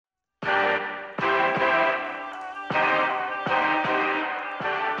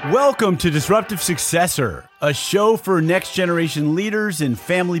Welcome to Disruptive Successor, a show for next generation leaders in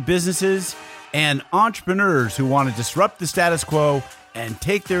family businesses and entrepreneurs who want to disrupt the status quo and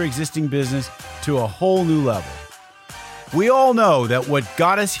take their existing business to a whole new level. We all know that what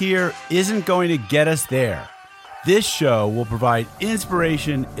got us here isn't going to get us there. This show will provide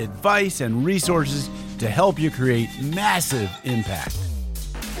inspiration, advice, and resources to help you create massive impact.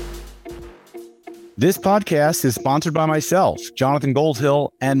 This podcast is sponsored by myself, Jonathan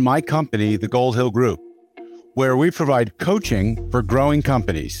Goldhill, and my company, the Goldhill Group, where we provide coaching for growing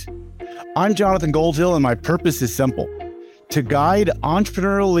companies. I'm Jonathan Goldhill, and my purpose is simple: to guide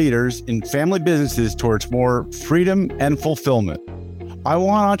entrepreneurial leaders in family businesses towards more freedom and fulfillment. I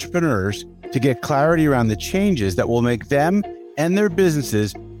want entrepreneurs to get clarity around the changes that will make them and their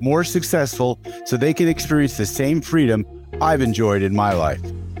businesses more successful so they can experience the same freedom I've enjoyed in my life.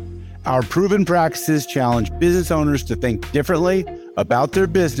 Our proven practices challenge business owners to think differently about their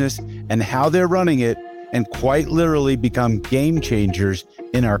business and how they're running it, and quite literally become game changers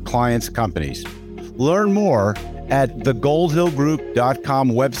in our clients' companies. Learn more at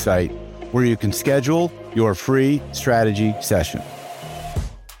thegoldhillgroup.com website, where you can schedule your free strategy session.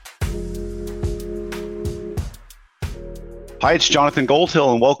 Hi, it's Jonathan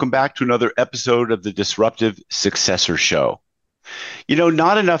Goldhill, and welcome back to another episode of the Disruptive Successor Show. You know,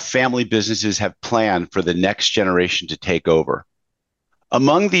 not enough family businesses have planned for the next generation to take over.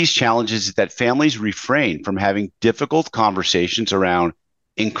 Among these challenges is that families refrain from having difficult conversations around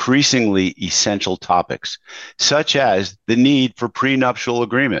increasingly essential topics, such as the need for prenuptial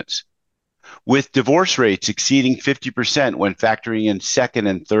agreements. With divorce rates exceeding 50% when factoring in second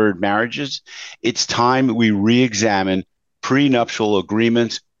and third marriages, it's time we re-examine prenuptial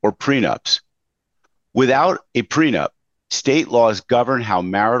agreements, or prenups. Without a prenup, state laws govern how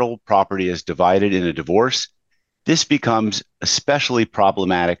marital property is divided in a divorce. This becomes especially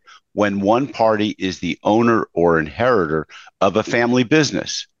problematic when one party is the owner or inheritor of a family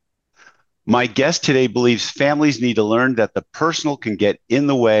business. My guest today believes families need to learn that the personal can get in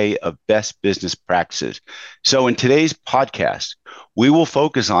the way of best business practices. So in today's podcast, we will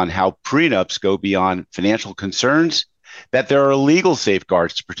focus on how prenups go beyond financial concerns, that there are legal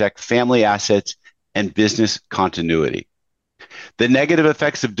safeguards to protect family assets and business continuity, the negative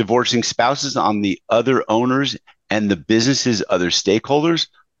effects of divorcing spouses on the other owners and the business's other stakeholders,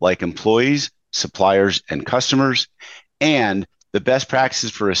 like employees, suppliers, and customers, and the best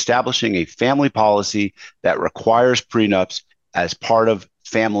practices for establishing a family policy that requires prenups as part of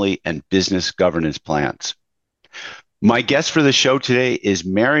family and business governance plans. My guest for the show today is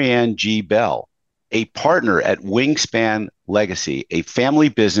Maryann G. Bell, a partner at Wingspan Legacy, a family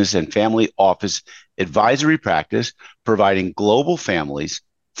business and family office advisory practice providing global families,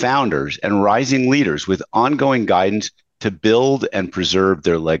 founders, and rising leaders with ongoing guidance to build and preserve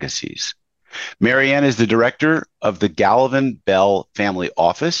their legacies. Maryann is the director of the Gallivan Bell Family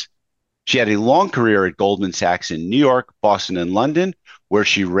Office. She had a long career at Goldman Sachs in New York, Boston, and London, where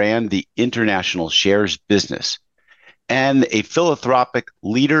she ran the international shares business. And a philanthropic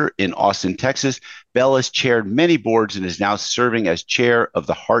leader in Austin, Texas, Bell has chaired many boards and is now serving as chair of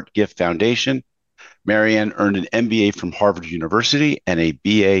the Heart Gift Foundation. Maryann earned an MBA from Harvard University and a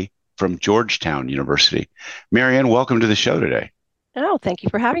BA from Georgetown University. Maryann, welcome to the show today. Oh, thank you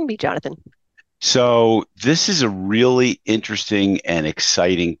for having me, Jonathan. So this is a really interesting and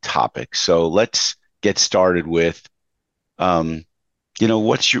exciting topic. So let's get started with,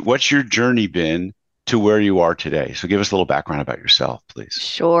 what's your journey been to where you are today? So give us a little background about yourself, please.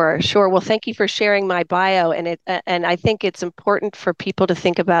 Sure. Well, thank you for sharing my bio. And I think it's important for people to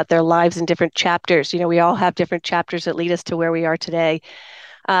think about their lives in different chapters. You know, we all have different chapters that lead us to where we are today.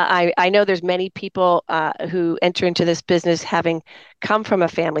 I know there's many people who enter into this business having come from a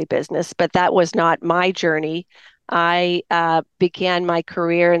family business, but that was not my journey. I began my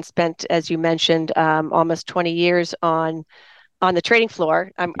career and spent, as you mentioned, almost 20 years on the trading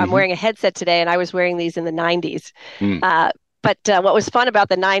floor. I'm wearing a headset today, and I was wearing these in the 90s. But what was fun about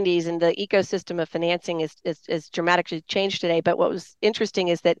the 90s and the ecosystem of financing is dramatically changed today. But what was interesting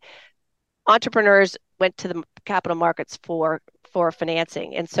is that entrepreneurs went to the capital markets for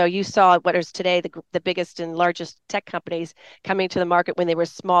financing. And so you saw what is today the biggest and largest tech companies coming to the market when they were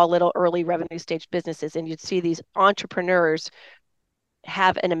small, little, early revenue stage businesses. And you'd see these entrepreneurs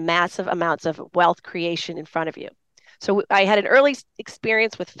have massive amounts of wealth creation in front of you. So I had an early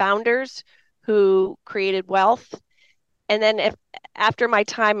experience with founders who created wealth. And then after my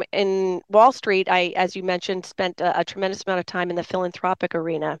time in Wall Street, I, as you mentioned, spent a tremendous amount of time in the philanthropic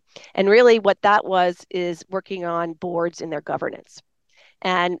arena. And really what that was is working on boards and their governance.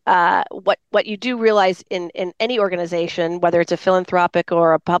 And what you do realize in any organization, whether it's a philanthropic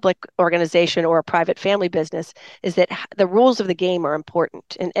or a public organization or a private family business, is that the rules of the game are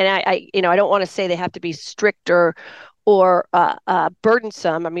important. And I don't want to say they have to be strict or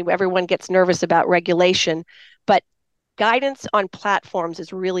burdensome. I mean, everyone gets nervous about regulation, but guidance on platforms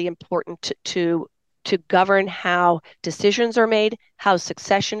is really important to govern how decisions are made, how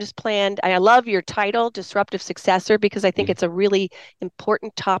succession is planned. I love your title, Disruptive Successor, because I think Mhm. it's a really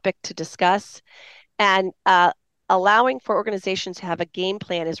important topic to discuss. And allowing for organizations to have a game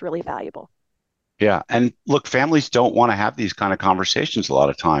plan is really valuable. Yeah. And look, families don't want to have these kind of conversations a lot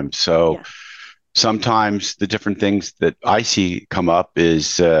of times. So Yeah, sometimes the different things that I see come up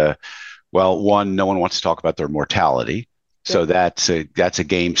is, well, one, no one wants to talk about their mortality. yep, So that's a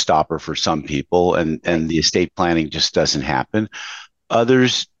game stopper for some people, right, and the estate planning just doesn't happen.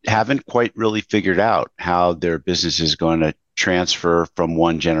 Others haven't quite really figured out how their business is going to transfer from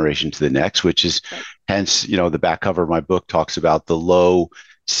one generation to the next, which is right, hence, the back cover of my book talks about the low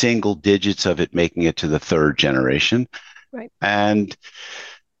single digits of it making it to the third generation. right. And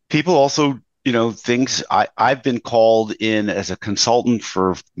people also, things I've been called in as a consultant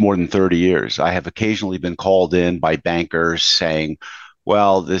for more than 30 years. I have occasionally been called in by bankers saying,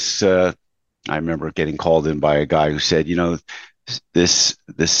 well, I remember getting called in by a guy who said,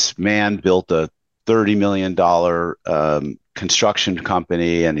 this man built a $30 million construction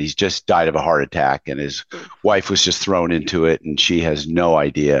company, and he's just died of a heart attack, and his Mm. wife was just thrown into it, and she has no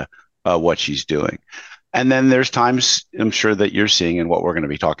idea what she's doing. And then there's times I'm sure that you're seeing, and what we're going to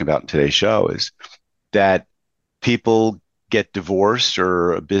be talking about in today's show is that people get divorced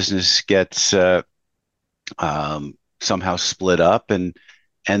or a business gets somehow split up, and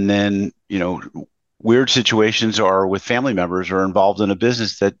then weird situations are with family members or involved in a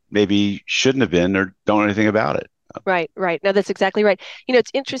business that maybe shouldn't have been or don't know anything about it. Right, right. No, that's exactly right.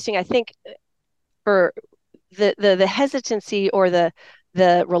 It's interesting. I think for the hesitancy or the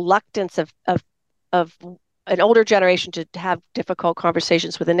reluctance of an older generation to have difficult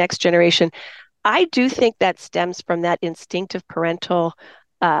conversations with the next generation, I do think that stems from that instinctive parental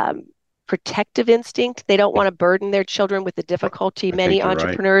um, protective instinct. They don't want to burden their children with the difficulty. I Many think you're right.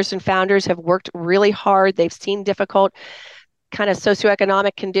 entrepreneurs and founders have worked really hard. They've seen difficult kind of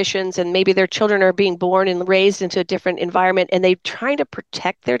socioeconomic conditions, and maybe their children are being born and raised into a different environment, and they're trying to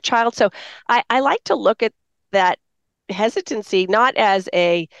protect their child. So I like to look at that hesitancy not as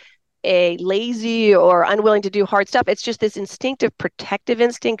a lazy or unwilling to do hard stuff. It's just this instinctive protective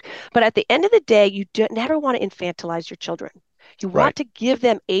instinct. But at the end of the day, you never want to infantilize your children. You Right. want to give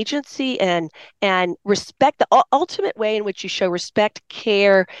them agency and respect. The ultimate way in which you show respect,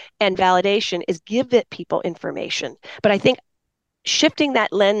 care, and validation is give it people information. But I think shifting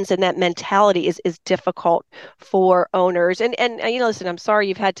that lens and that mentality is difficult for owners. And listen, I'm sorry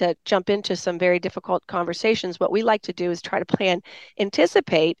you've had to jump into some very difficult conversations. What we like to do is try to plan,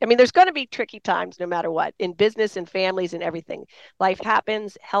 anticipate. I mean, there's going to be tricky times no matter what, in business and families and everything. Life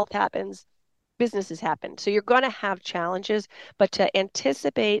happens, health happens, businesses happen. So you're going to have challenges, but to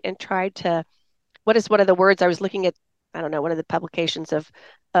anticipate and try to, what is one of the words I was looking at? I don't know, one of the publications of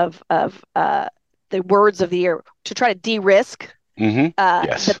the words of the year, to try to de-risk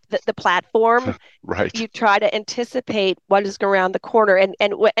Yes. the platform. Right. You try to anticipate what is around the corner, and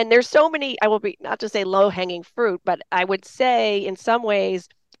there's so many. I will be not to say low hanging fruit, but I would say in some ways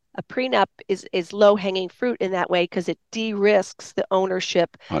a prenup is low hanging fruit in that way because it de-risks the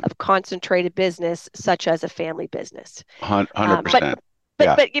ownership of concentrated business such as a family business. But 100%. but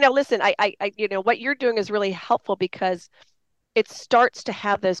Yeah. but listen, I what you're doing is really helpful because it starts to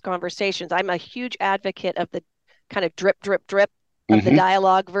have those conversations. I'm a huge advocate of the kind of drip, drip, drip of the Hmm.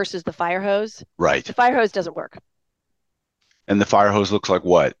 dialogue versus the fire hose. Right. The fire hose doesn't work. And the fire hose looks like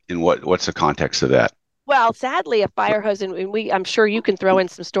what? In what's the context of that? Well, sadly, a fire hose, and I'm sure you can throw in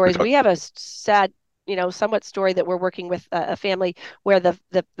some We're stories. talking. We have a sad, somewhat story that we're working with a family where the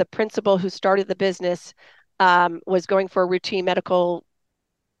principal who started the business was going for a routine medical.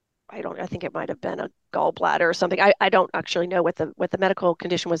 I think it might have been a gallbladder or something. I don't actually know what the medical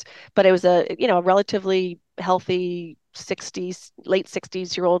condition was, but it was a relatively healthy 60s, late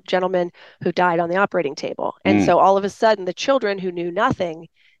 60s-year-old gentleman who died on the operating table. And Mm, so all of a sudden the children who knew nothing,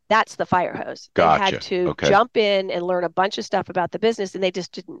 that's the fire hose. They had gotcha. to Okay. jump in and learn a bunch of stuff about the business and they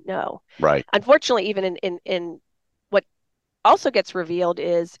just didn't know. Right. Unfortunately, even in what also gets revealed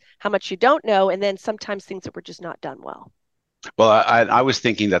is how much you don't know, and then sometimes things that were just not done well. Well, I was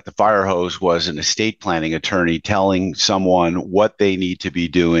thinking that the fire hose was an estate planning attorney telling someone what they need to be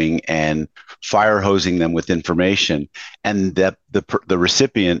doing and fire hosing them with information, and that the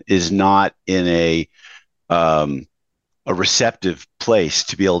recipient is not in a um, a receptive place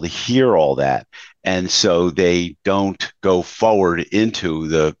to be able to hear all that. And so they don't go forward into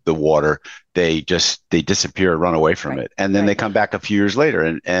the water. They disappear, run away from Right, it. And then they right, come back a few years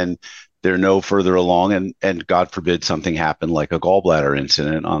later and they're no further along and God forbid something happened like a gallbladder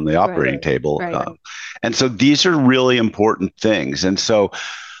incident on the right, operating table. right, And so these are really important things. And so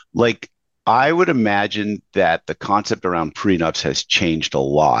like I would imagine that the concept around prenups has changed a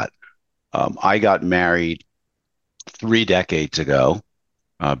lot. I got married 3 decades ago.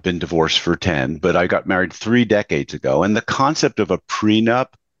 Been divorced for 10, but I got married 3 decades ago. And the concept of a prenup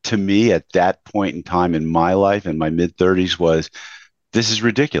to me at that point in time in my life, in my mid 30s, was this is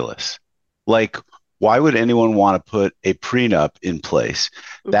ridiculous. Like, why would anyone want to put a prenup in place?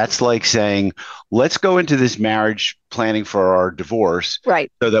 mhm, That's like saying, let's go into this marriage planning for our divorce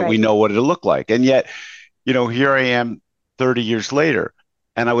right, so that we right, know what it'll look like. And yet, here I am 30 years later,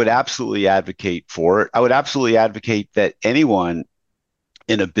 and I would absolutely advocate for it. I would absolutely advocate that anyone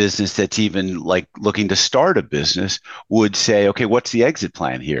in a business that's even like looking to start a business would say, okay, what's the exit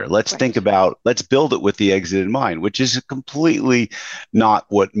plan here? right, Let's build it with the exit in mind, which is completely not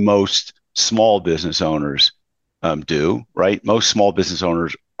what most small business owners do, right? Most small business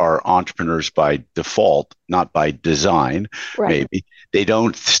owners are entrepreneurs by default, not by design, right. maybe. They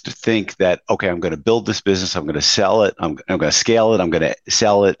don't think that, okay, I'm going to build this business, I'm going to sell it, I'm going to scale it, I'm going to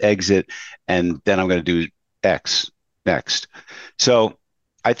sell it, exit, and then I'm going to do X next. So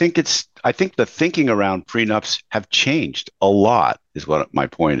I think the thinking around prenups have changed a lot, is what my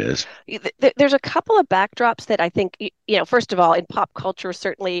point is. There's a couple of backdrops that I think, first of all, in pop culture,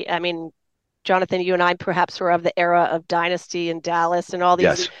 certainly, I mean, Jonathan, you and I perhaps were of the era of Dynasty and Dallas and all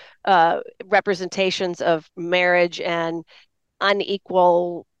these Yes. representations of marriage and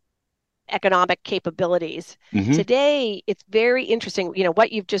unequal economic capabilities. Hmm. Today, it's very interesting.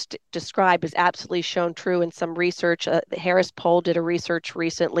 What you've just described is absolutely shown true in some research. The Harris Poll did a research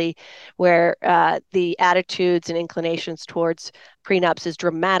recently where the attitudes and inclinations towards prenups is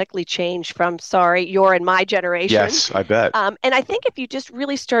dramatically changed from, sorry, your and my generation. Yes, I bet. And I think if you just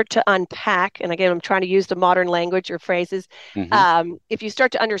really start to unpack, and again, I'm trying to use the modern language or phrases, Hmm. if you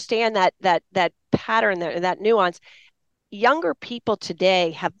start to understand that pattern, that nuance, younger people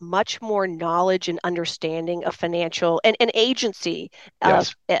today have much more knowledge and understanding of financial and agency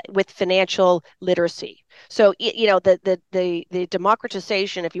Yes. with financial literacy. So the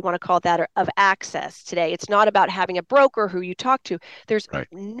democratization, if you want to call it that, of access today, it's not about having a broker who you talk to. There's Right.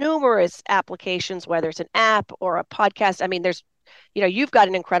 numerous applications, whether it's an app or a podcast. I mean, you've got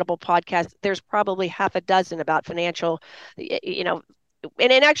an incredible podcast. There's probably half a dozen about financial, you know,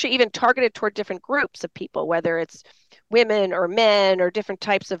 and actually even targeted toward different groups of people, whether it's women or men or different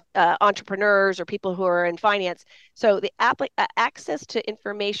types of entrepreneurs or people who are in finance. So the access to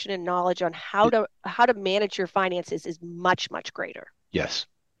information and knowledge on how to manage your finances is much, much greater. Yes.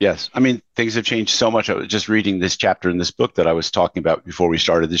 Yes. I mean, things have changed so much. I was just reading this chapter in this book that I was talking about before we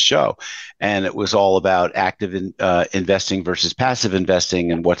started the show. And it was all about investing versus passive investing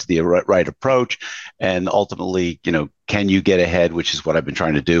Yep. and what's the right approach. And ultimately, can you get ahead, which is what I've been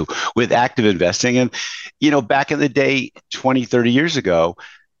trying to do with active investing. And, back in the day, 20, 30 years ago,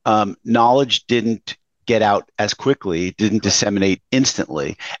 knowledge didn't get out as quickly, didn't Correct. disseminate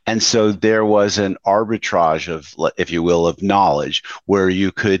instantly. And so there was an arbitrage of, if you will, of knowledge where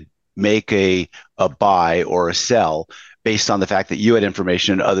you could make a buy or a sell based on the fact that you had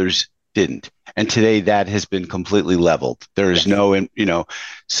information and others didn't. And today that has been completely leveled. There is Yes. no,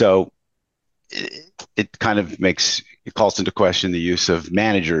 so it kind of it calls into question the use of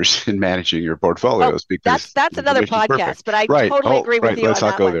managers in managing your Oh, portfolios because that's the another information is perfect. podcast, but I Right. totally Oh, agree with right. you Let's on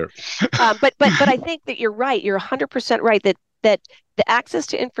not that go one. there. But I think that you're right. You're 100% right that the access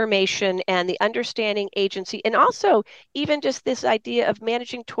to information and the understanding agency, and also even just this idea of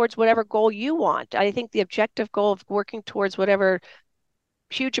managing towards whatever goal you want. I think the objective goal of working towards whatever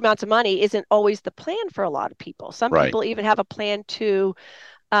huge amounts of money isn't always the plan for a lot of people. Some Right. people even have a plan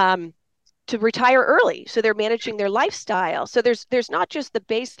um, to retire early, so they're managing their lifestyle. So there's not just the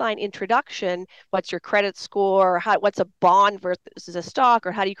baseline introduction, what's your credit score, what's a bond versus a stock,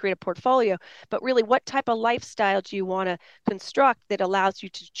 or how do you create a portfolio, but really what type of lifestyle do you want to construct that allows you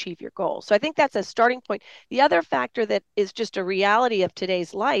to achieve your goals. So I think that's a starting point. The other factor that is just a reality of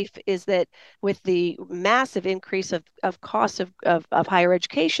today's life is that with the massive increase of costs of higher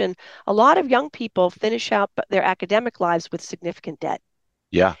education, a lot of young people finish out their academic lives with significant debt.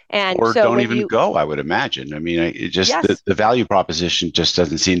 Yeah. And Or so don't when even you, go, I would imagine. I mean, it just yes, the value proposition just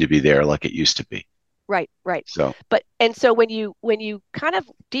doesn't seem to be there like it used to be. right, right. So, But and so when you kind of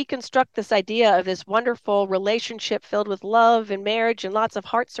deconstruct this idea of this wonderful relationship filled with love and marriage and lots of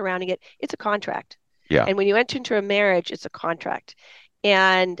heart surrounding it, it's a contract. Yeah. And when you enter into a marriage, it's a contract.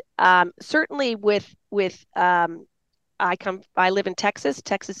 And certainly I live in Texas.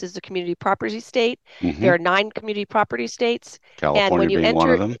 Texas is a community property state. Hmm. There are 9 community property states. And when California you being one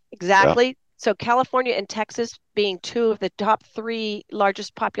enter, of them. Yeah. exactly, so California and Texas being two of the top 3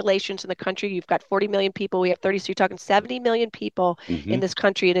 largest populations in the country, you've got 40 million people. We have 30, so you're talking 70 million people in Hmm. this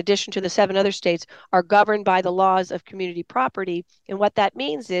country, in addition to the 7 other states, are governed by the laws of community property. And what that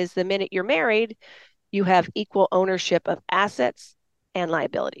means is the minute you're married, you have equal ownership of assets and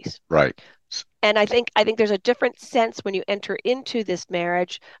liabilities. Right. And I think there's a different sense when you enter into this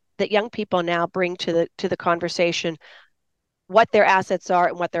marriage that young people now bring to the conversation, what their assets are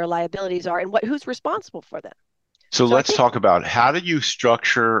and what their liabilities are and who's responsible for them. So So I let's think talk about how do you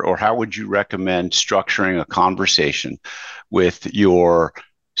structure or how would you recommend structuring a conversation with your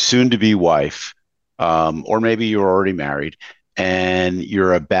soon to be wife, or maybe you're already married and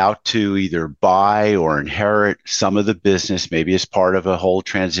you're about to either buy or inherit some of the business, maybe as part of a whole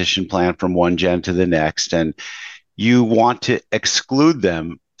transition plan from one gen to the next, and you want to exclude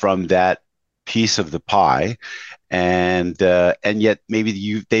them from that piece of the pie, and yet maybe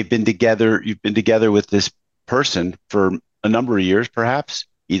you've been together with this person for a number of years, perhaps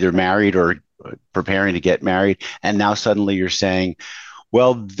either right, married or preparing to get married, and now suddenly you're saying,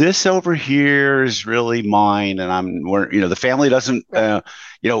 well, this over here is really mine, and the family doesn't, right.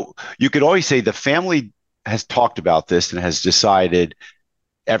 you could always say the family has talked about this and has decided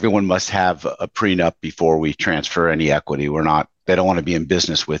everyone must have a prenup before we transfer any equity. They don't want to be in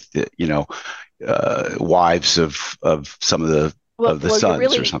business with wives of some Well, of the well, you're sons or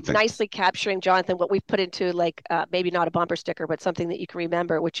really something. nicely capturing, Jonathan, what we've put into, like, maybe not a bumper sticker, but something that you can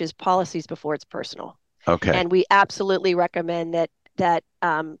remember, which is policies before it's personal. Okay. And we absolutely recommend that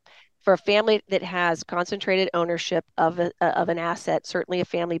for a family that has concentrated ownership of an asset, certainly a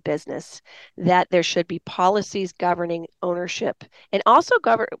family business, that there should be policies governing ownership and also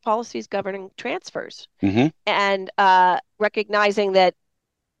policies governing transfers, Hmm. and recognizing that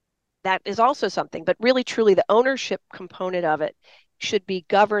that is also something, but really truly the ownership component of it should be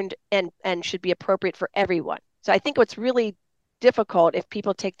governed and should be appropriate for everyone. So I think what's really difficult if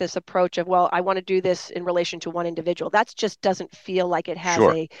people take this approach of, well, I want to do this in relation to one individual. That just doesn't feel like it has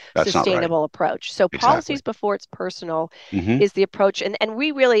Sure. a That's not right. sustainable approach. So Exactly. policies before it's personal Hmm. is the approach. And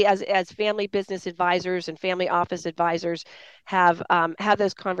we really, as family business advisors and family office advisors, have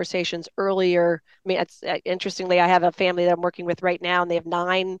those conversations earlier. I mean, it's interestingly, I have a family that I'm working with right now, and they have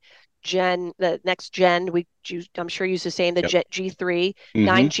the next gen, I'm sure used to saying the Yep. G3, Hmm.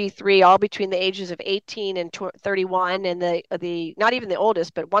 9G3, all between the ages of 18 and 31. And the not even the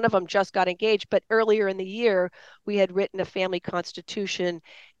oldest, but one of them just got engaged. But earlier in the year, we had written a family constitution,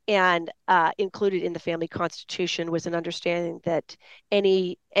 and included in the family constitution was an understanding that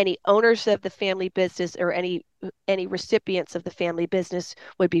any owners of the family business or any recipients of the family business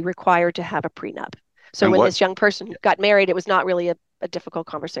would be required to have a prenup. So And when what? this young person got married, it was not really a difficult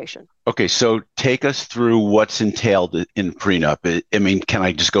conversation. Okay, so take us through what's entailed in prenup. I mean, can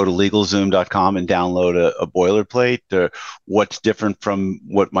I just go to LegalZoom.com and download a boilerplate? Or what's different from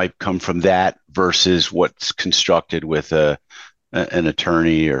what might come from that versus what's constructed with an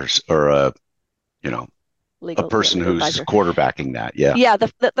attorney or you know a person Legal who's advisor. quarterbacking that? Yeah. Yeah,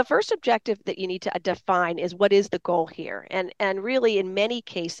 the first objective that you need to define is, what is the goal here? And really, in many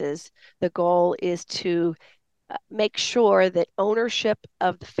cases, the goal is to make sure that ownership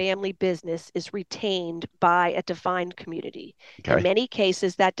of the family business is retained by a defined community. In Okay. many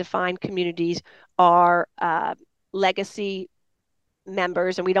cases, that defined communities are legacy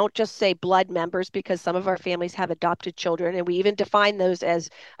members, and we don't just say blood members, because some of our families have adopted children, and we even define those as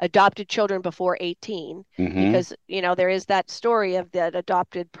adopted children before 18, Hmm. because there is that story of that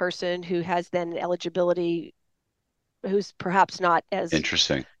adopted person who has then eligibility, who's perhaps not as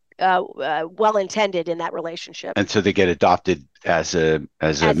Interesting. well intended in that relationship And so they get adopted as a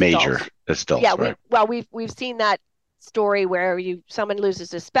as major adults. as Yeah, adults, right? we've seen that story where someone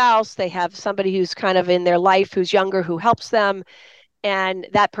loses a spouse, they have somebody who's kind of in their life who's younger who helps them, and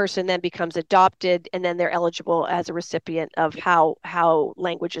that person then becomes adopted, and then they're eligible as a recipient of how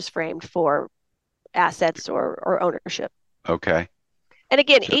language is framed for assets or ownership. Okay. And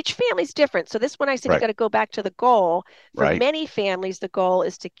again, So, each family's different. So this, when I said you right, got to go back to the goal, for right. many families, the goal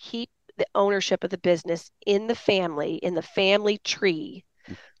is to keep the ownership of the business in the family tree,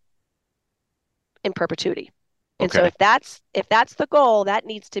 in perpetuity. And so Okay. if that's the goal, that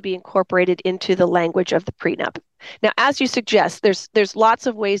needs to be incorporated into the language of the prenup. Now, as you suggest, there's lots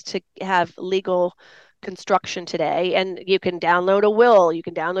of ways to have legal construction today, and you can download a will, you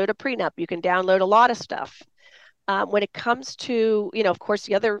can download a prenup, you can download a lot of stuff. When it comes to, of course,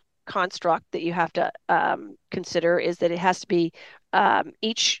 the other construct that you have to consider is that it has to be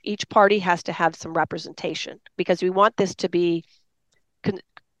each party has to have some representation, because we want this to be con-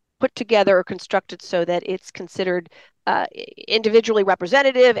 put together or constructed so that it's considered individually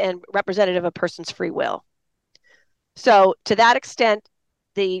representative and representative of a person's free will. So to that extent,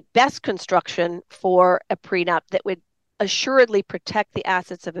 the best construction for a prenup that would assuredly protect the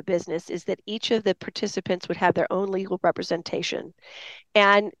assets of a business is that each of the participants would have their own legal representation.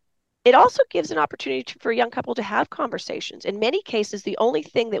 And it also gives an opportunity for a young couple to have conversations. In many cases, the only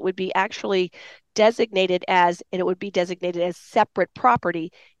thing that would be actually designated as, and it would be designated as separate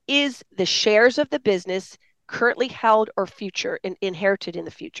property, is the shares of the business currently held or future and inherited in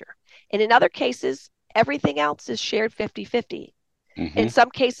the future. And in other cases, everything else is shared 50-50. In Hmm. some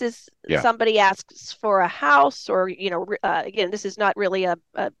cases, Yeah. somebody asks for a house, or, again, this is not really a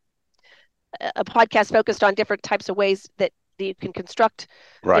podcast focused on different types of ways that you can construct,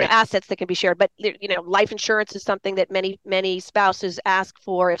 Right. assets that can be shared. But, life insurance is something that many spouses ask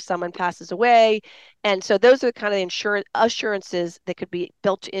for if someone passes away. And so those are the kind of insurance assurances that could be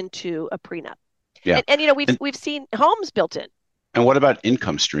built into a prenup. Yeah. And we've seen homes built in. And what about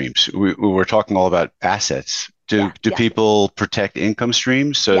income streams? We were talking all about assets. Do Yeah, do yeah, people protect income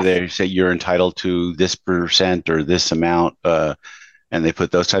streams? So yes. they say you're entitled to this percent or this amount, and they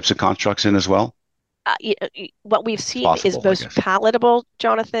put those types of constructs in as well? What we've It's seen is possible, I most guess. palatable,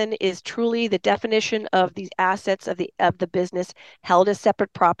 Jonathan, is truly the definition of these assets of the business held as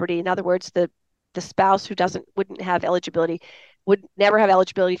separate property. In other words, the spouse who doesn't wouldn't have eligibility would never have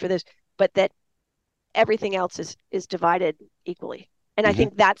eligibility for this, but that everything else is divided equally. And I Hmm.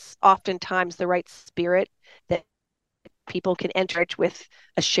 think that's oftentimes the right spirit that people can enter it with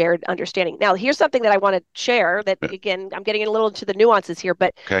a shared understanding. Now, here's something that I want to share that, again, I'm getting a little into the nuances here,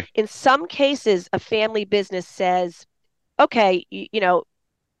 but Okay. in some cases, a family business says, okay,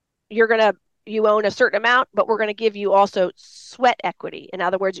 you're going to, you own a certain amount, but we're going to give you also sweat equity. In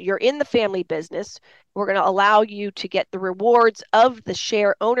other words, you're in the family business. We're going to allow you to get the rewards of the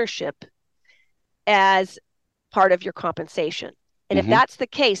share ownership as part of your compensation. And if Hmm. that's the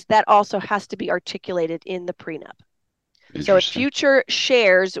case, that also has to be articulated in the prenup. So if Interesting. future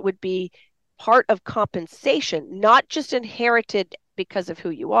shares would be part of compensation, not just inherited because of who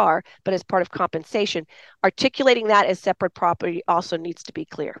you are, but as part of compensation, articulating that as separate property also needs to be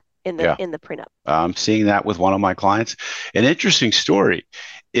clear in the Yeah. in the prenup. I'm seeing that with one of my clients. An interesting story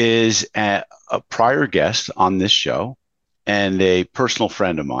is a prior guest on this show and a personal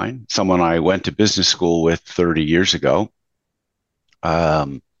friend of mine, someone I went to business school with 30 years ago,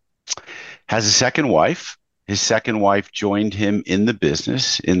 um, has a second wife. His second wife joined him in the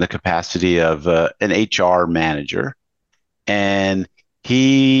business in the capacity of an HR manager. And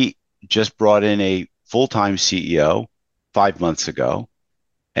he just brought in a full time CEO 5 months ago.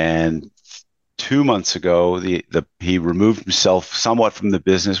 And 2 months ago, he removed himself somewhat from the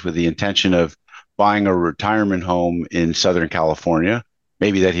business with the intention of buying a retirement home in Southern California,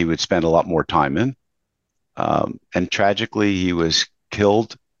 maybe that he would spend a lot more time in. And tragically, he was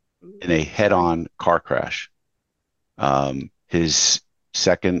killed in a Sorry. head-on car crash. His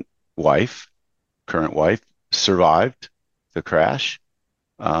second wife, current wife, survived the crash,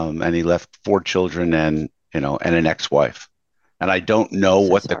 and he left four children and and an ex-wife. And I don't I'm know so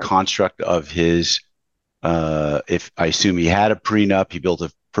what the sorry. construct of his. If I assume he had a prenup, he built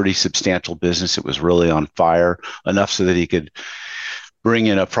a pretty substantial business. It was really on fire enough so that he could bring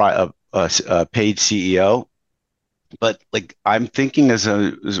in a paid CEO. But like I'm thinking as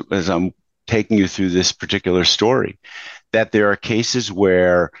I'm taking you through this particular story, that there are cases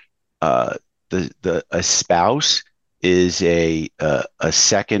where uh, the a spouse is a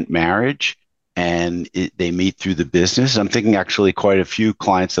second marriage and they meet through the business. I'm thinking actually quite a few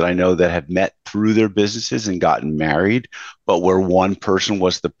clients that I know that have met through their businesses and gotten married, but where one person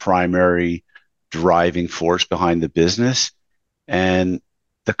was the primary driving force behind the business, and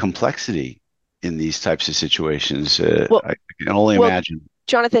the complexity in these types of situations. Well, I can only well, imagine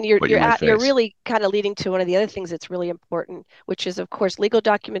Jonathan, what you might you're face. really kind of leading to one of the other things that's really important, which is, of course, legal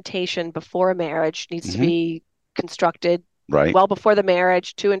documentation before a marriage needs to Hmm. be constructed Right. well before the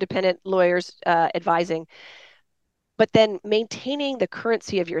marriage, two independent lawyers advising. But then maintaining the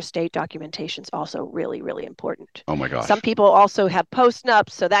currency of your estate documentation is also really, really important. Oh my Some gosh. people also have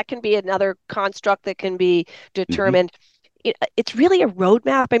postnups, so that can be another construct that can be Hmm. determined. It's really a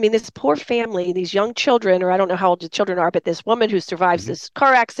roadmap. I mean, this poor family, these young children, or I don't know how old the children are, but this woman who survives Hmm. this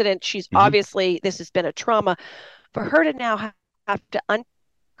car accident, she's Hmm. obviously, this has been a trauma. For her to now have to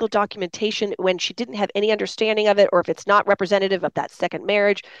documentation when she didn't have any understanding of it, or if it's not representative of that second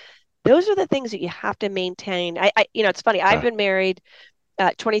marriage, those are the things that you have to maintain. It's funny. I've Uh, been married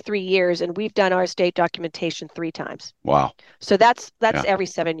 23 years, and we've done our estate documentation 3 times. Wow. So that's Yeah. every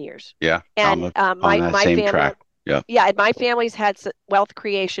 7 years. Yeah. And On my that my same family, track. Yeah. yeah, and my family's had wealth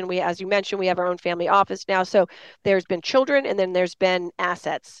creation. As you mentioned, we have our own family office now. So there's been children, and then there's been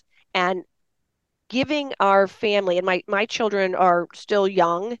assets. And giving our family, and my children are still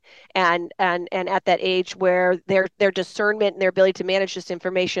young, and at that age where their discernment and their ability to manage this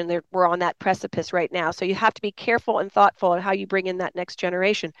information, we're on that precipice right now. So you have to be careful and thoughtful in how you bring in that next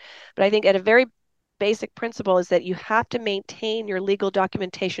generation. But I think at a very basic principle is that you have to maintain your legal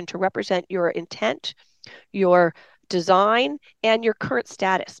documentation to represent your intent, your design, and your current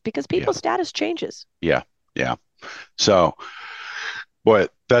status, because Yeah. people's status changes. Yeah. Yeah. So,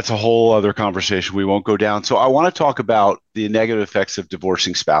 but that's a whole other conversation we won't go down. So I want to talk about the negative effects of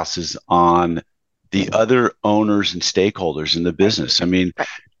divorcing spouses on the other owners and stakeholders in the Right. business. I mean, Right.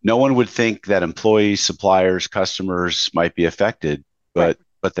 no one would think that employees, suppliers, customers might be affected, Right.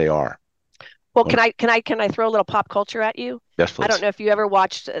 but they are. Well, Well, can I throw a little pop culture at you? yes, I don't please. know if you ever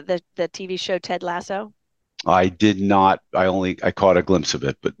watched the TV show Ted Lasso. I did not. I caught a glimpse of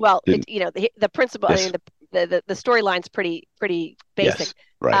it, but Well, didn't. the principle. I Yes. mean, the storyline's pretty basic. Yes.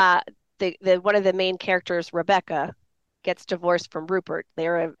 Right. Uh, the one of the main characters, Rebecca, gets divorced from Rupert.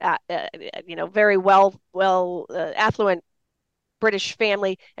 They're very affluent British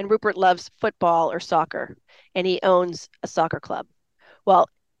family, and Rupert loves football or soccer, and he owns a soccer club. Well,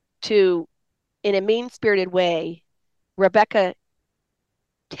 to in a mean-spirited way, Rebecca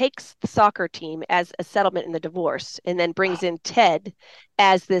takes the soccer team as a settlement in the divorce and then brings in Ted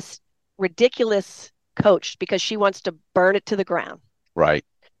as this ridiculous coach because she wants to burn it to the ground. Right.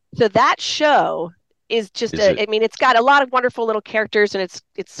 So that show is just Is it? I mean, it's got a lot of wonderful little characters, and it's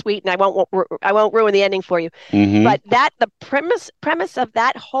sweet, and I won't ruin the ending for you. Mm-hmm. But the premise of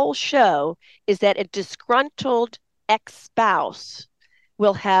that whole show is that a disgruntled ex-spouse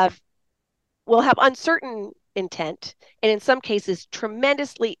will have uncertain intent, and in some cases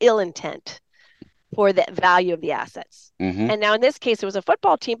tremendously ill intent for the value of the assets. Mm-hmm. And now in this case it was a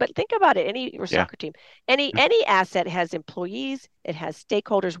football team, but think about it, any or Yeah. soccer team, any asset has employees, it has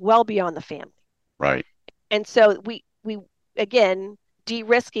stakeholders well beyond the family. Right. And so we again,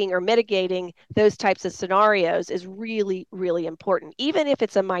 de-risking or mitigating those types of scenarios is really, really important. Even if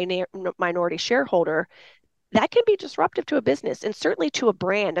it's a minority shareholder, that can be disruptive to a business and certainly to a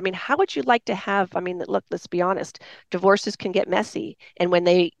brand. I mean, how would you like to have? I mean, look, let's be honest. Divorces can get messy, and when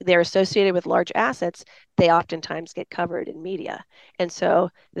they're associated with large assets, they oftentimes get covered in media, and so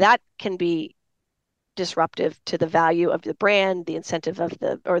that can be disruptive to the value of the brand, the incentive of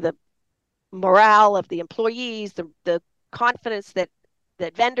the morale of the employees, the confidence that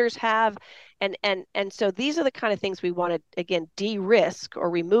vendors have, and so these are the kind of things we want to again de-risk or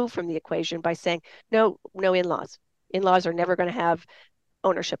remove from the equation by saying no in-laws. In-laws are never going to have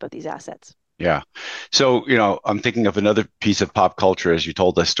ownership of these assets. Yeah. So, I'm thinking of another piece of pop culture as you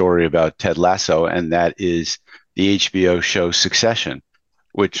told the story about Ted Lasso, and that is the HBO show Succession,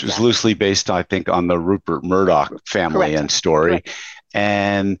 which was Exactly. loosely based, I think, on the Rupert Murdoch family Correct. and story. Correct.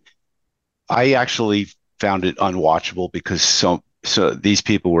 And I actually found it unwatchable because so these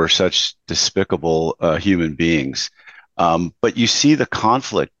people were such despicable human beings. But you see the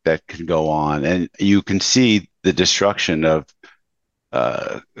conflict that can go on, and you can see the destruction of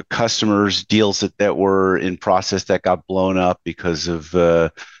uh, customers, deals that were in process that got blown up because of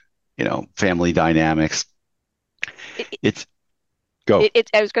family dynamics. it, It's go.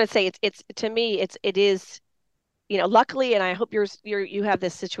 I was going to say it's to me it is, luckily, and I hope you have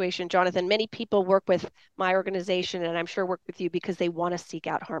this situation, Jonathan. Many people work with my organization, and I'm sure work with you because they want to seek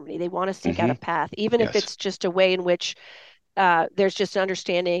out harmony. They want to seek out Hmm. a path, even if Yes. it's just a way in which there's just an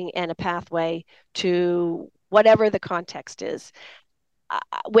understanding and a pathway to whatever the context is.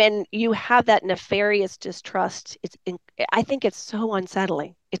 When you have that nefarious distrust, I think it's so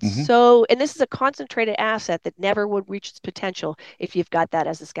unsettling. It's Hmm. so, and this is a concentrated asset that never would reach its potential if you've got that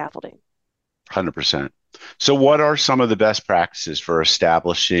as a scaffolding. 100%. So, what are some of the best practices for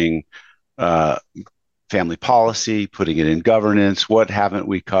establishing uh, family policy, putting it in governance? What haven't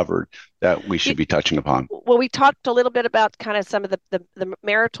we covered that we should be touching upon? Well, we talked a little bit about kind of some of the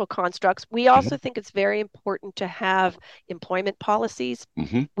marital constructs. We Hmm. also think it's very important to have employment policies.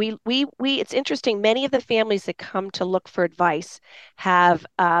 Hmm. It's interesting. Many of the families that come to look for advice have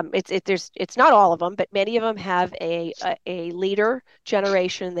it's not all of them, but many of them have a leader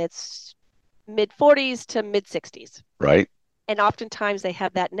generation that's mid 40s to mid 60s. Right. And oftentimes they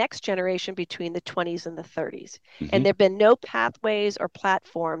have that next generation between the 20s and the 30s. Hmm. And there have been no pathways or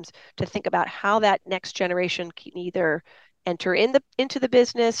platforms to think about how that next generation can either enter into the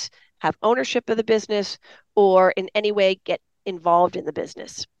business, have ownership of the business, or in any way get involved in the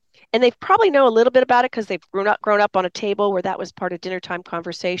business. And they probably know a little bit about it because they've grown up on a table where that was part of dinner time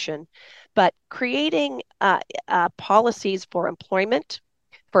conversation. But creating policies for employment,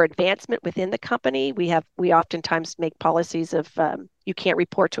 for advancement within the company, we oftentimes make policies of you can't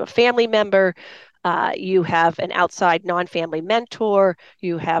report to a family member. You have an outside non-family mentor.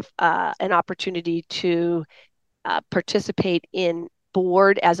 You have an opportunity to participate in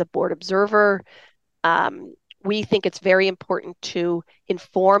board as a board observer. We think it's very important to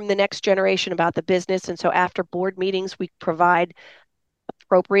inform the next generation about the business. And so after board meetings, we provide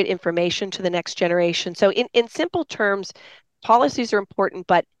appropriate information to the next generation. So in simple terms, policies are important,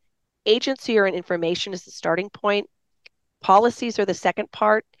 but agency or information is the starting point. Policies are the second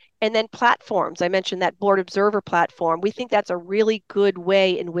part. And then platforms. I mentioned that board observer platform. We think that's a really good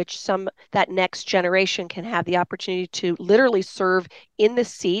way in which that next generation can have the opportunity to literally serve in the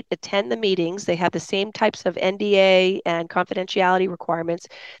seat, attend the meetings. They have the same types of NDA and confidentiality requirements.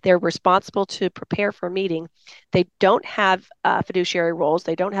 They're responsible to prepare for a meeting. They don't have fiduciary roles.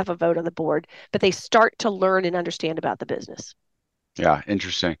 They don't have a vote on the board, but they start to learn and understand about the business. Yeah,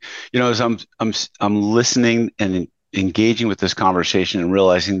 interesting. As I'm listening and engaging with this conversation and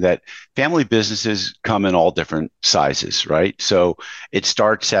realizing that family businesses come in all different sizes, right? So it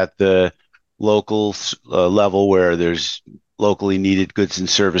starts at the local level where there's locally needed goods and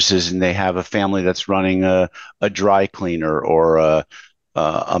services, and they have a family that's running a dry cleaner or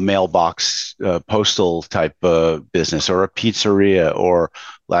a mailbox postal type business or a pizzeria. Or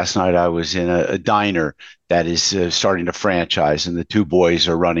last night I was in a diner that is starting to franchise, and the two boys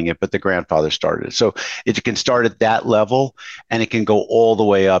are running it, but the grandfather started it. So it can start at that level, and it can go all the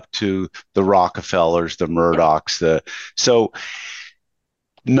way up to the Rockefellers, the Yep. Murdochs. So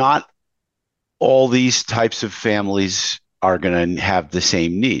not all these types of families are going to have the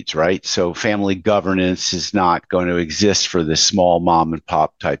same needs, right? So family governance is not going to exist for this small mom and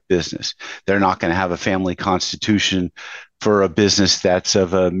pop type business. They're not going to have a family constitution for a business that's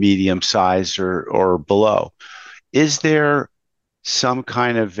of a medium size or below. Is there some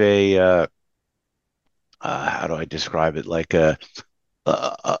kind of how do I describe it? Like a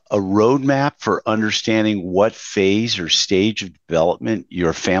roadmap for understanding what phase or stage of development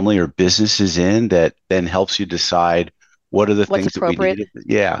your family or business is in that then helps you decide what are the What's things that we appropriate? need?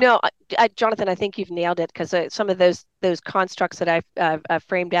 Yeah. No, Jonathan, I think you've nailed it because some of those constructs that I've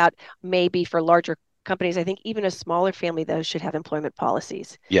framed out may be for larger companies. I think even a smaller family, though, should have employment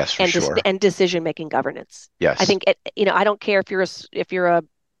policies Yes, for and sure. and decision-making governance. I Yes. think I don't care if you're a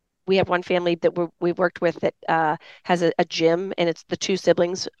we have one family that we've worked with that has a gym, and it's the two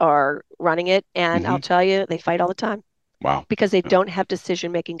siblings are running it, and I'll Hmm. tell you, they fight all the time Wow. because they Yeah, don't have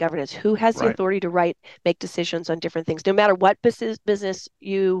decision-making governance. Who has the right. authority to make decisions on different things? No matter what business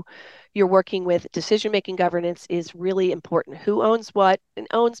you're working with, decision-making governance is really important. Who owns what? And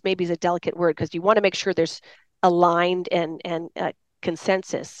owns maybe is a delicate word because you want to make sure there's aligned and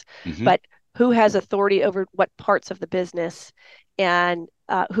consensus. Hmm. But who has authority over what parts of the business and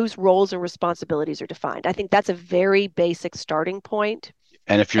whose roles and responsibilities are defined? I think that's a very basic starting point.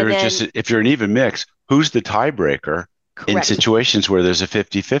 And And then, if you're an even mix, who's the tiebreaker in correct, situations where there's a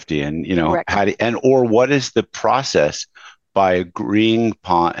 50-50? And correct. or what is the process by agreeing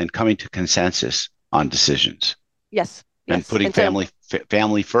upon and coming to consensus on decisions Yes, and yes. putting And so,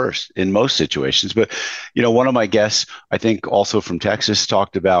 family first in most situations? But one of my guests, I think also from Texas,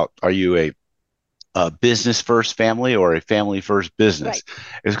 talked about, are you a business first family or a family first business? right.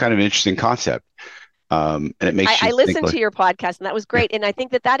 It's kind of an interesting concept. And it makes you I think listened like, to your podcast, and that was yeah. great. And I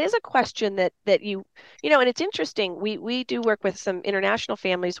think that is a question that and it's interesting. We do work with some international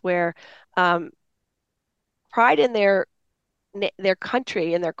families where um, pride in their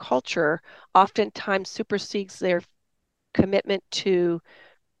country and their culture oftentimes supersedes their commitment to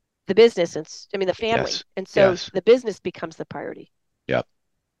the business and the family. Yes. And so Yes. the business becomes the priority. Yep.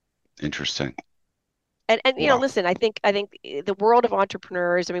 Interesting. And Wow. listen, I think the world of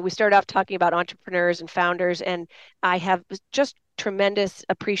entrepreneurs. I mean, we started off talking about entrepreneurs and founders, and I have just tremendous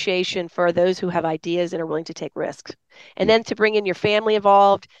appreciation for those who have ideas and are willing to take risks. And Mm. then to bring in your family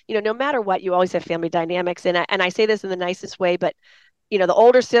involved, no matter what, you always have family dynamics. And I say this in the nicest way, but the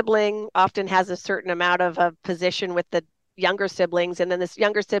older sibling often has a certain amount of a position with the younger siblings, and then this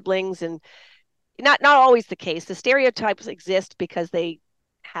younger siblings and not always the case. The stereotypes exist because they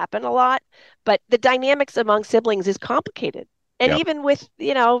happen a lot, but the dynamics among siblings is complicated, and Yep. even with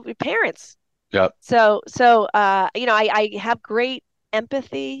parents. Yep. I have great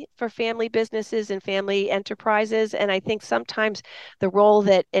empathy for family businesses and family enterprises, and I think sometimes the role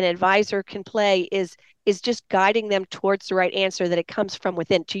that an advisor can play is just guiding them towards the right answer that it comes from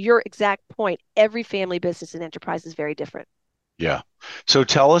within. To your exact point, every family business and enterprise is very different. Yeah. So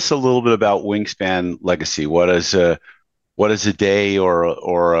tell us a little bit about Wingspan Legacy. What does a day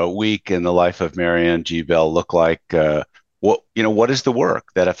or a week in the life of Maryann G. Bell look like? What is the work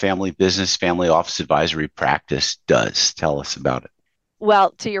that a family business, family office advisory practice does? Tell us about it.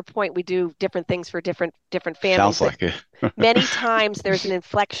 Well, to your point, we do different things for different families, Sounds but like it. many times there's an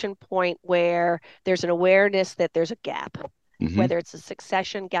inflection point where there's an awareness that there's a gap, Hmm. whether it's a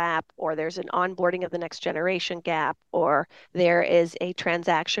succession gap or there's an onboarding of the next generation gap, or there is a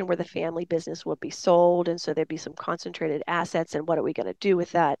transaction where the family business would be sold. And so there'd be some concentrated assets. And what are we going to do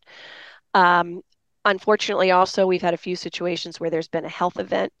with that? Um, Unfortunately, also, we've had a few situations where there's been a health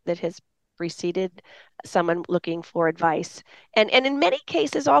event that has preceded someone looking for advice. And in many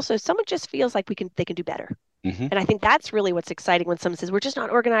cases also someone just feels like they can do better. Hmm. And I think that's really what's exciting when someone says, we're just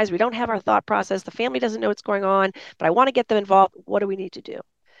not organized. We don't have our thought process. The family doesn't know what's going on, but I want to get them involved. What do we need to do?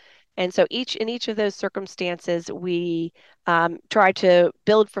 And so each of those circumstances, we try to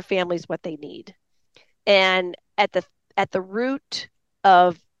build for families what they need. And at the root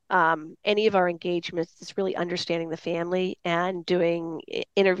of any of our engagements is really understanding the family and doing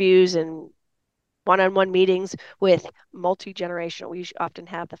interviews and one-on-one meetings with multi-generational. We often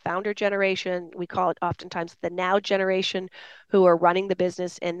have the founder generation. We call it oftentimes the now generation who are running the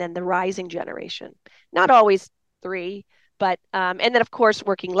business, and then the rising generation. Not always three, but and then of course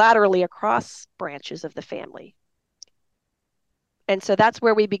working laterally across branches of the family. And so that's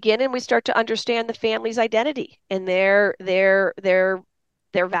where we begin, and we start to understand the family's identity and their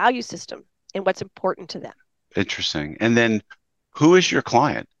value system and what's important to them. Interesting. And then who is your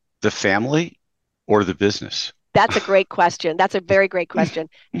client? The family or the business? That's a great question. That's a very great question.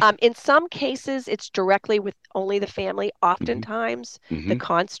 In some cases, it's directly with only the family. Hmm. Oftentimes, the Hmm.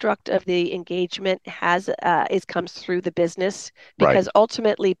 construct of the engagement has is comes through the business Right. because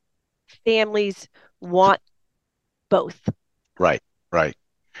ultimately families want both. Right. Right.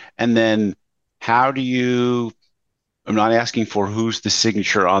 And then how do you, I'm not asking for who's the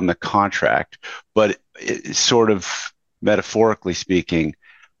signature on the contract, but sort of metaphorically speaking,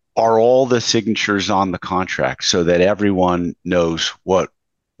 are all the signatures on the contract so that everyone knows what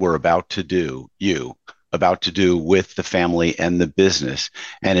we're about to do, you about to do with the family and the business,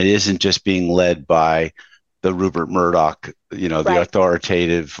 and it isn't just being led by the Rupert Murdoch, the Right.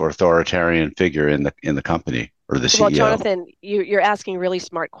 authoritative or authoritarian figure in the company or the Well, CEO. Jonathan, you're asking really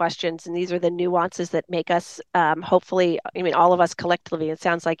smart questions, and these are the nuances that make us, hopefully, I mean, all of us collectively, it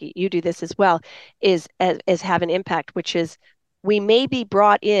sounds like you do this as well, is have an impact, which is we may be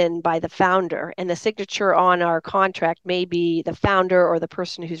brought in by the founder, and the signature on our contract may be the founder or the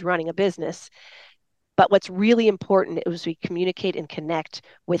person who's running a business. But what's really important is we communicate and connect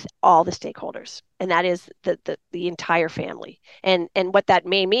with all the stakeholders, and that is the entire family. And what that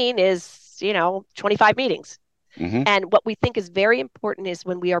may mean is, 25 meetings. Hmm. And what we think is very important is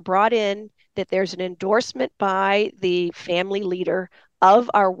when we are brought in, that there's an endorsement by the family leader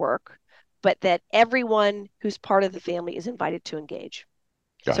of our work, but that everyone who's part of the family is invited to engage.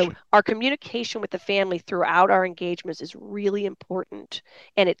 So Gotcha. our communication with the family throughout our engagements is really important.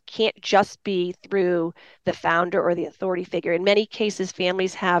 And it can't just be through the founder or the authority figure. In many cases,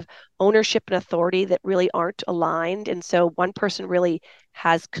 families have ownership and authority that really aren't aligned. And so one person really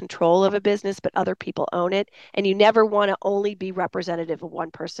has control of a business, but other people own it. And you never want to only be representative of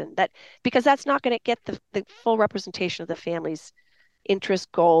one person, that because that's not going to get the full representation of the family's interests,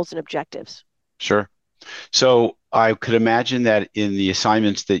 goals, and objectives. Sure. So I could imagine that in the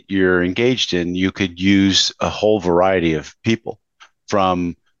assignments that you're engaged in, you could use a whole variety of people,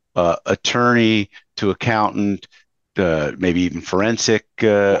 from attorney to accountant, maybe even forensic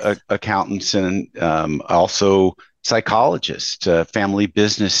Yes. accountants, and also psychologists, family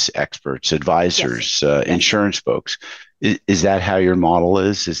business experts, Yes. advisors, Yes. insurance folks. Is that how your model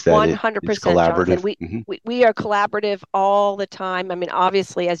is? Is that it's 100%, Jonathan. collaborative? We, Hmm. we we are collaborative all the time. I mean,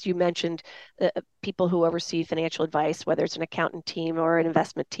 obviously, as you mentioned, people who oversee financial advice, whether it's an accountant team or an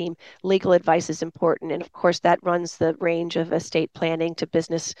investment team, legal advice is important. And of course, that runs the range of estate planning to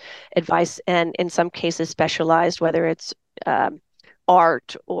business advice, and in some cases, specialized, whether it's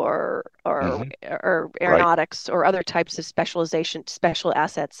art Hmm. or Right. aeronautics or other types of specialization, special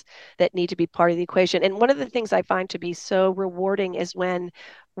assets that need to be part of the equation. And one of the things I find to be so rewarding is when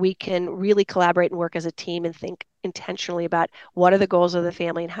we can really collaborate and work as a team and think intentionally about what are the goals of the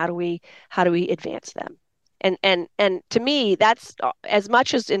family and how do we advance them. And to me, that's as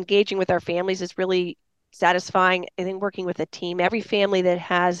much as engaging with our families is really satisfying. I think working with a team, every family that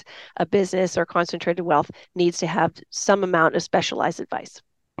has a business or concentrated wealth needs to have some amount of specialized advice.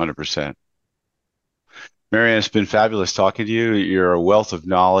 100%. Maryann, it's been fabulous talking to you. You're a wealth of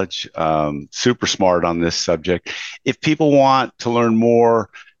knowledge, super smart on this subject. If people want to learn more,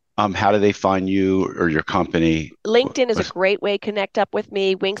 how do they find you or your company? LinkedIn is a great way to connect up with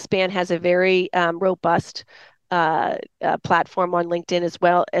me. Wingspan has a very robust platform on LinkedIn as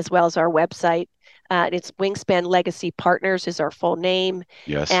well as our website. It's Wingspan Legacy Partners is our full name.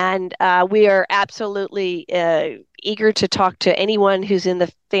 Yes. And we are absolutely eager to talk to anyone who's in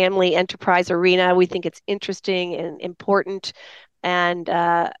the family enterprise arena. We think it's interesting and important. And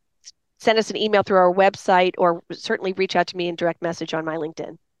send us an email through our website or certainly reach out to me in direct message on my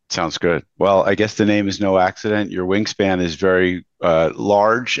LinkedIn. Sounds good. Well, I guess the name is no accident. Your wingspan is very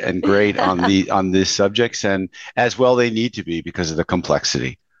large and great on these subjects, and as well they need to be because of the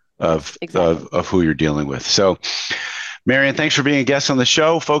complexity Yes, of exactly. of who you're dealing with. So, Maryann, thanks for being a guest on the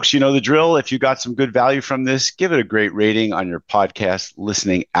show, folks. You know the drill. If you got some good value from this, give it a great rating on your podcast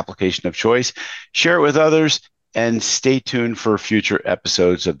listening application of choice. Share it with others, and stay tuned for future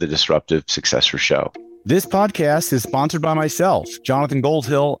episodes of the Disruptive Successor Show. This podcast is sponsored by myself, Jonathan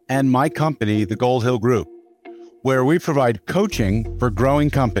Goldhill, and my company, the Goldhill Group, where we provide coaching for growing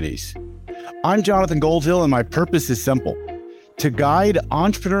companies. I'm Jonathan Goldhill, and my purpose is simple: to guide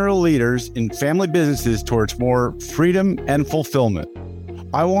entrepreneurial leaders in family businesses towards more freedom and fulfillment.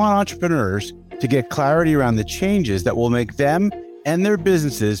 I want entrepreneurs to get clarity around the changes that will make them and their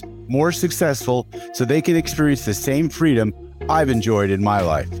businesses more successful so they can experience the same freedom I've enjoyed in my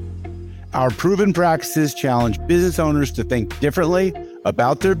life. Our proven practices challenge business owners to think differently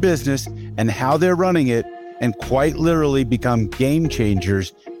about their business and how they're running it, and quite literally become game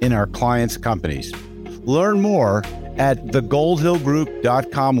changers in our clients' companies. Learn more at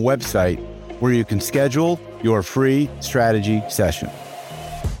thegoldhillgroup.com website, where you can schedule your free strategy session.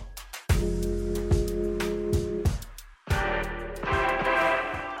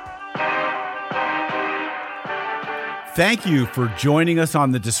 Thank you for joining us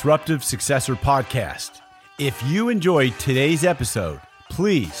on the Disruptive Successor Podcast. If you enjoyed today's episode,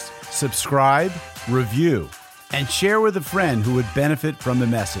 please subscribe, review, and share with a friend who would benefit from the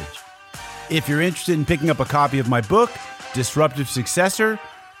message. If you're interested in picking up a copy of my book, Disruptive Successor,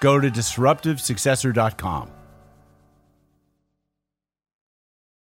 go to disruptivesuccessor.com.